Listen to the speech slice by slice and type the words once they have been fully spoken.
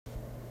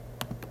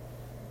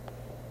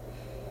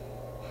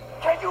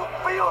Can you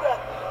feel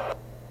that?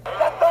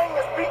 That thing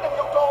is beating in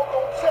your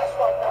doggone chest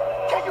right now.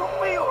 Can you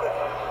feel it?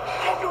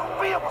 Can you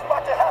feel what's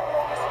about to happen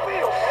on this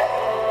field, man?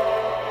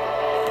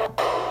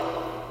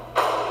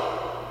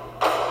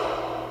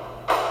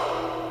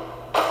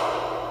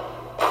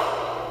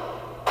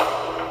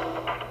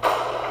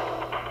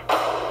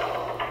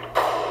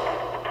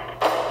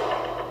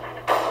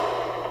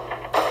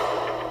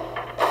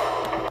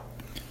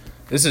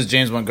 This is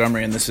James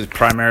Montgomery, and this is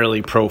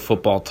primarily Pro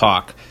Football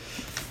Talk.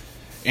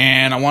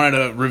 And I wanted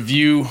to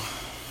preview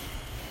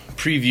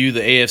the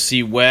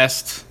AFC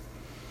West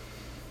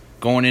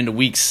going into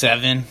Week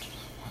 7.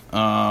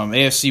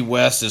 AFC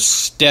West is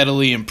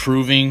steadily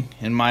improving,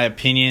 in my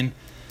opinion.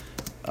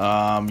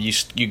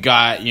 You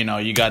got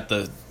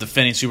the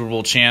defending Super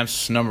Bowl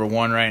champs, number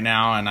 1 right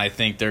now, and I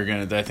think they're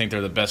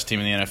the best team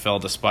in the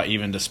NFL,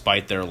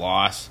 despite their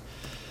loss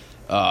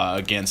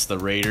against the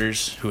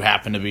Raiders, who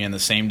happen to be in the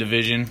same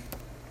division.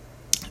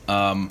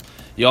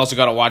 You also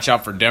got to watch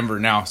out for Denver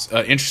now.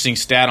 Interesting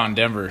stat on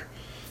Denver.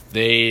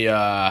 They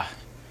are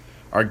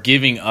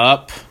giving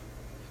up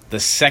the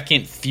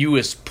second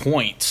fewest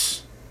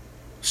points,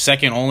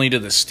 second only to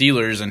the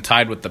Steelers and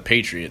tied with the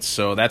Patriots.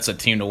 So that's a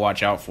team to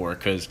watch out for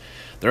because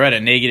they're at a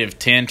negative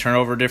 10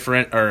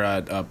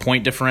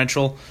 point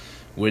differential,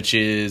 which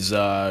is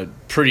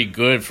pretty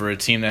good for a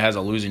team that has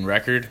a losing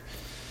record.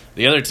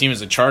 The other team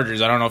is the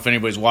Chargers. I don't know if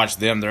anybody's watched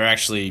them. They're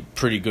actually a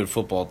pretty good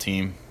football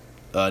team.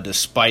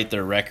 Despite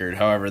their record,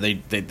 however,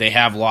 they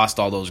have lost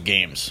all those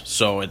games,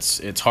 so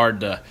it's hard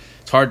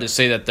to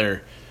say that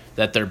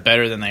they're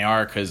better than they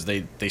are because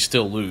they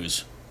still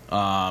lose.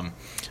 I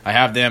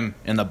have them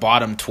in the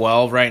bottom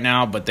 12 right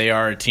now, but they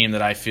are a team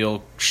that I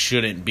feel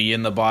shouldn't be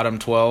in the bottom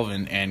 12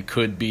 and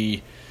could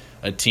be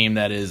a team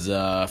that is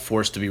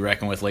forced to be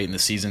reckoned with late in the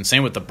season.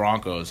 Same with the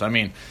Broncos. I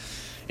mean,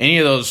 any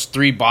of those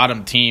 3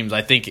 bottom teams,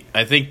 I think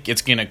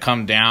it's going to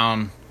come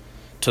down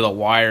to the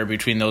wire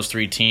between those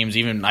 3 teams.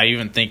 I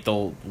even think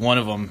one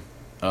of them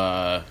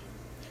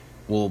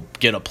will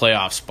get a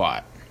playoff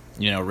spot.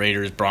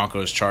 Raiders,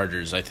 Broncos,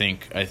 Chargers. I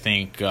think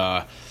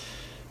by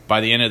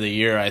the end of the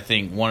year, I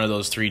think one of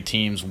those 3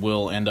 teams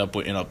will end up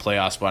in a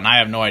playoff spot, and I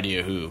have no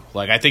idea who.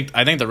 I think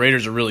the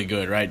Raiders are really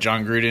good, right?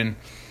 John Gruden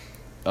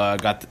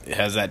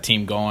has that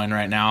team going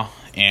right now,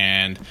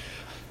 and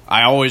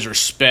I always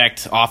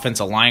respect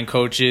offensive line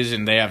coaches,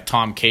 and they have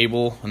Tom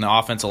Cable and the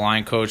offensive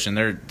line coach, and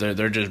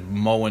they're just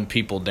mowing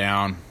people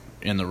down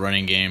in the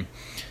running game.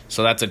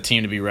 So that's a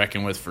team to be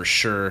reckoned with for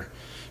sure.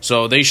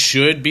 So they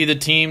should be the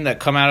team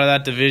that come out of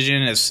that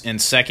division as in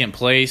second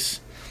place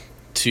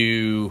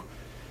to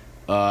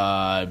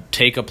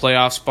take a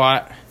playoff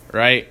spot,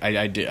 right?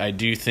 I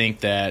do think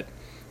that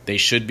they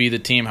should be the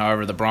team.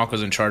 However, the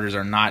Broncos and Chargers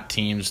are not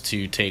teams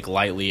to take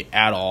lightly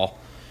at all,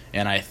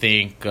 and I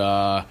think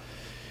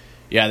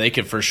they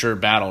could for sure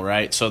battle,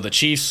 right? So the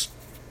Chiefs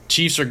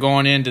are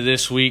going into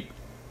this week.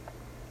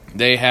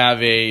 They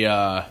have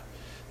a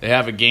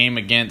game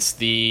against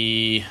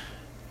they're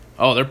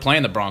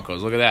playing the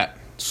Broncos. Look at that.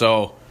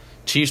 So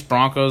Chiefs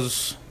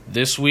Broncos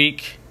this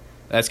week.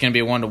 That's going to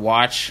be one to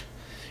watch.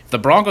 If the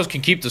Broncos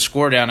can keep the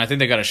score down, I think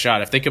they got a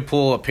shot. If they could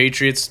pull a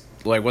Patriots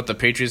like what the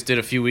Patriots did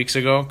a few weeks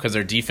ago, because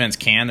their defense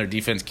can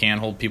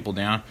hold people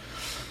down.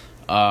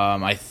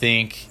 I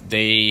think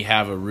they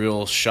have a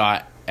real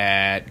shot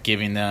at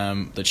giving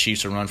the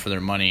Chiefs a run for their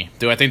money.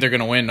 Do I think they're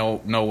going to win?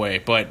 No way.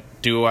 But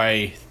do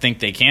I think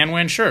they can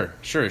win? Sure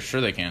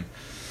they can.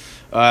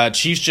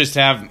 Chiefs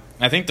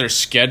I think their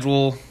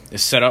schedule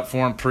is set up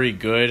for them pretty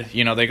good.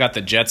 They got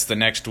the Jets the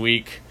next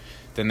week,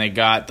 then they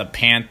got the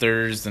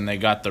Panthers, then they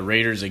got the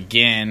Raiders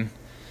again.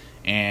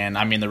 And,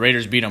 I mean, the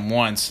Raiders beat them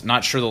once.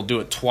 Not sure they'll do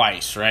it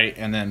twice, right?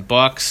 And then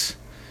Bucks.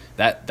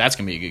 That's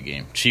going to be a good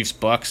game.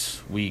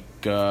 Chiefs-Bucks, week,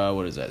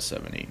 what is that,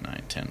 7, 8,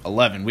 9, 10,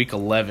 11. Week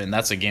 11,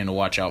 that's a game to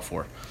watch out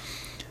for.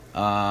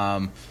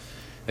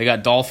 They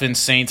got Dolphins,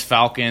 Saints,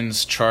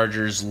 Falcons,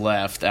 Chargers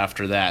left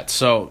after that.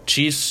 So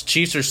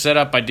Chiefs are set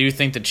up. I do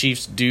think the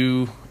Chiefs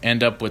do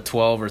end up with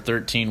 12 or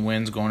 13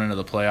 wins going into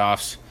the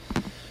playoffs.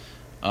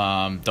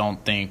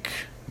 Don't think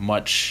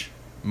much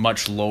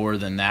lower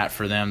than that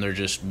for them. They're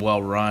just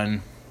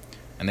well-run,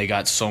 and they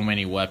got so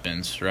many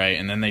weapons, right?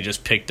 And then they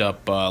just picked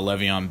up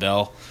Le'Veon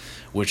Bell,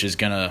 which is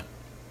going to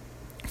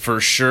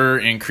for sure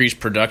increase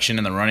production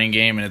in the running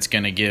game, and it's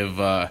going to give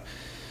the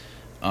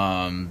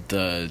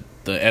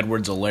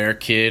Edwards-Helaire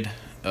kid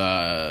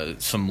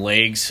some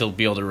legs. He'll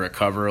be able to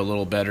recover a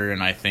little better,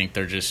 and I think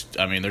they're just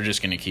going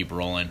to keep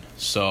rolling.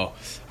 So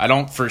I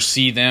don't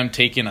foresee them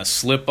taking a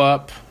slip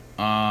up.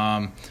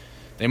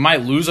 They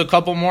might lose a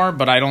couple more,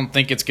 but I don't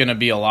think it's going to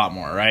be a lot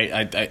more,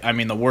 right? I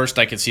mean, the worst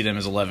I could see them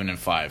is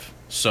 11-5.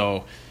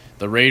 So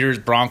the Raiders,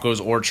 Broncos,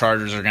 or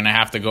Chargers are going to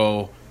have to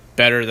go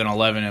better than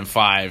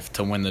 11-5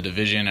 to win the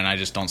division, and I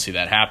just don't see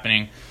that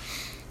happening.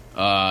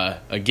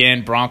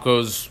 Again,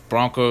 Broncos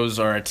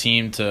are a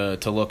team to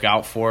look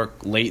out for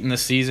late in the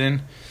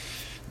season.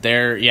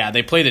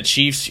 They play the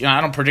Chiefs.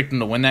 I don't predict them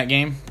to win that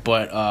game,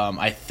 but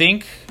I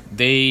think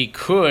they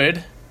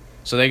could.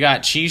 So they got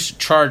Chiefs,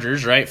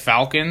 Chargers, right?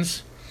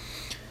 Falcons.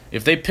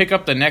 if they pick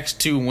up the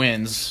next 2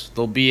 wins,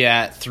 they'll be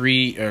at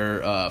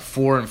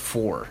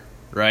 4-4,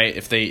 right?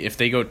 If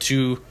they go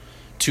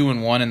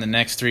 2-1 in the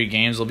next 3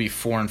 games, they'll be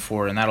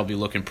 4-4, and that'll be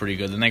looking pretty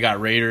good. Then they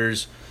got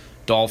Raiders,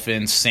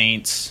 Dolphins,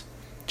 Saints,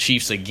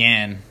 Chiefs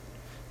again,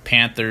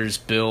 Panthers,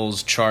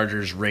 Bills,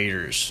 Chargers,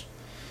 Raiders.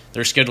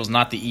 Their schedule's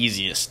not the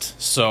easiest,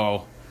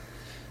 so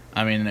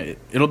I mean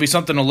it'll be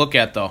something to look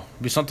at though.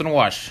 It'll be something to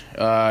watch.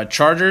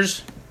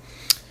 Chargers,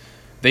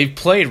 they've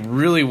played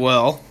really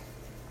well,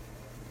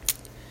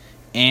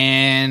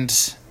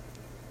 and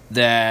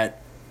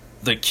that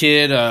the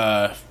kid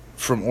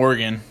from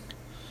Oregon,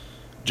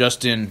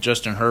 Justin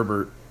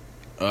Herbert,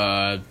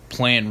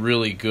 playing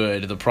really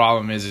good. The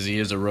problem is he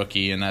is a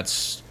rookie, and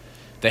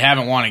they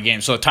haven't won a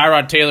game. So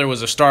Tyrod Taylor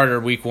was a starter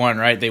week 1,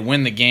 right? They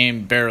win the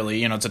game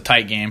barely. It's a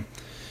tight game,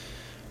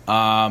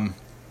 and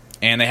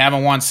they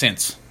haven't won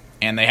since.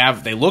 And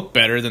they look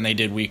better than they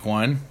did week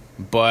 1,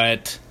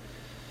 but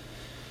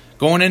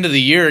going into the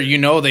year,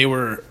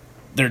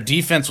 their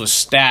defense was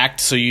stacked,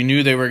 so you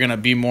knew they were going to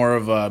be more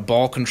of a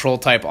ball control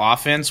type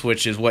offense,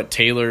 which is what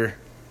Taylor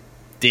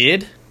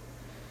did.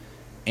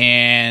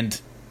 And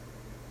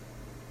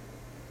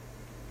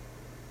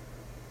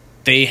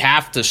they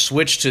have to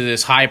switch to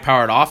this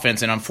high-powered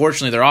offense, and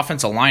unfortunately their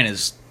offensive line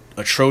is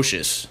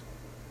atrocious.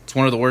 It's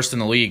one of the worst in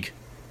the league,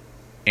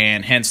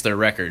 and hence their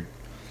record.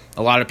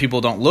 A lot of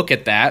people don't look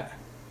at that.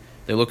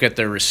 They look at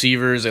their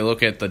receivers, they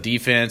look at the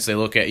defense, they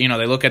look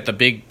at the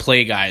big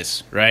play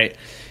guys, right?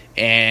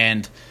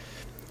 And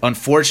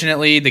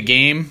unfortunately, the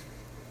game,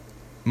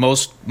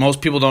 most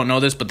people don't know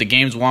this, but the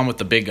game's won with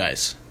the big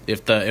guys.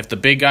 If the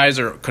big guys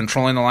are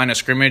controlling the line of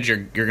scrimmage,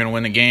 you're going to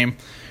win the game.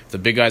 If the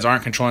big guys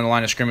aren't controlling the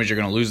line of scrimmage, you're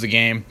going to lose the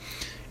game.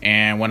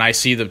 And when I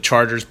see the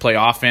Chargers play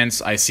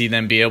offense, I see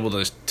them be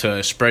able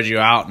to spread you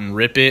out and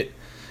rip it.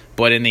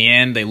 But in the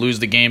end, they lose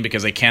the game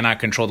because they cannot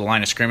control the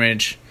line of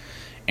scrimmage,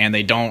 and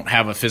they don't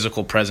have a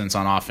physical presence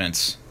on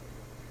offense.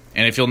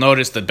 And if you'll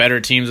notice, the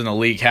better teams in the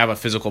league have a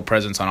physical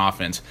presence on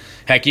offense.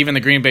 Heck, even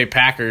the Green Bay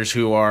Packers,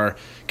 who are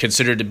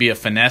considered to be a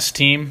finesse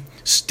team,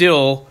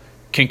 still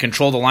can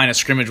control the line of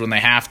scrimmage when they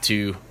have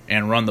to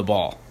and run the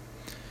ball.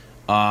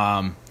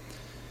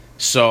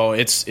 So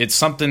it's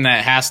something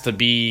that has to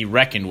be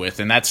reckoned with,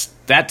 and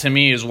that to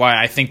me is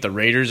why I think the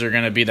Raiders are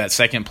going to be that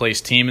second place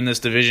team in this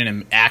division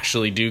and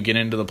actually do get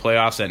into the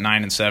playoffs at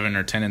 9-7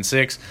 or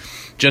 10-6,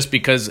 just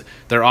because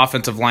their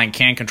offensive line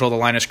can control the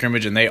line of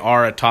scrimmage, and they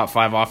are a top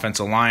 5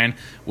 offensive line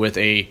with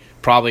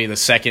probably the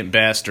second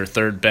best or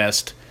third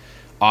best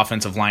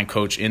offensive line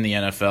coach in the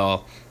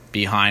NFL,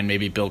 behind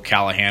maybe Bill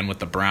Callahan with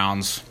the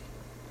Browns.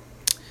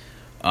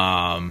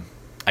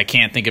 I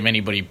can't think of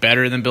anybody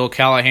better than Bill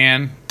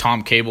Callahan.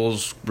 Tom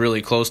Cable's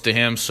really close to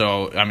him.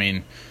 So, I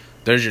mean,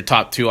 there's your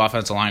top 2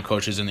 offensive line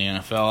coaches in the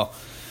NFL.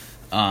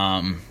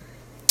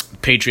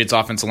 Patriots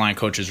offensive line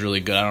coach is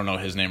really good. I don't know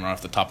his name right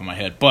off the top of my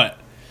head. But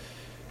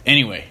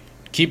anyway,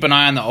 keep an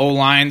eye on the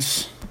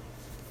O-lines.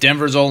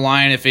 Denver's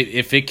O-line, if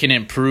it can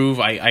improve,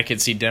 I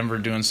could see Denver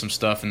doing some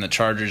stuff. And the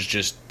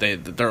Chargers,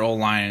 their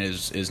O-line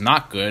is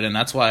not good. And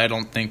that's why I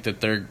don't think that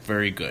they're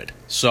very good.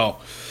 So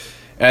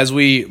as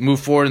we move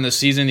forward in the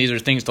season, these are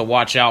things to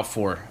watch out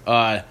for.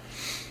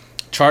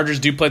 Chargers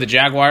do play the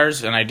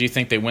Jaguars, and I do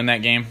think they win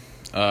that game.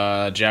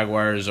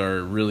 Jaguars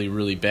are really,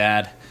 really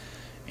bad.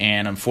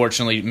 And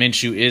unfortunately,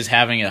 Minshew is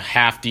having a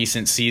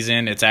half-decent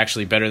season. It's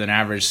actually better than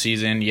average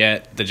season,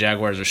 yet the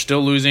Jaguars are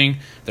still losing.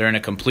 They're in a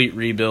complete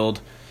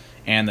rebuild.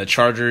 And the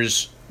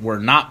Chargers were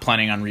not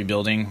planning on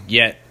rebuilding,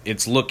 yet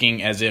it's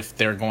looking as if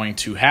they're going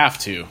to have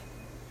to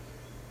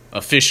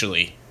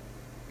officially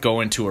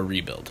go into a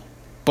rebuild.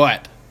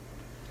 But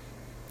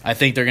I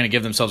think they're going to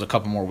give themselves a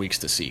couple more weeks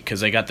to see,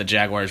 because they got the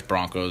Jaguars,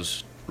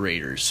 Broncos,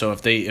 Raiders. So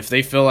if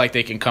they feel like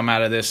they can come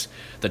out of this,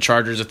 the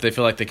Chargers, if they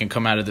feel like they can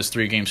come out of this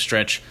 3-game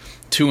stretch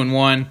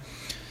 2-1,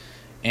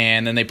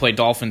 and then they play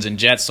Dolphins and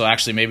Jets. So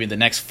actually maybe the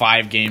next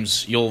 5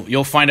 games,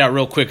 you'll find out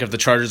real quick if the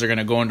Chargers are going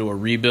to go into a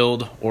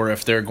rebuild or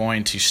if they're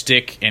going to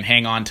stick and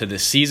hang on to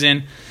this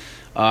season.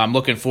 I'm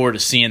looking forward to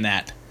seeing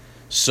that.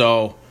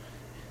 So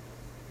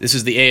this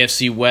is the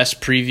AFC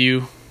West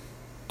preview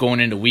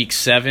going into Week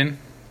 7.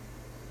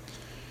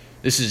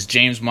 This is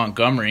James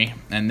Montgomery,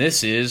 and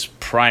this is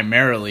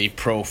primarily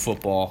Pro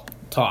Football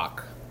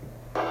Talk.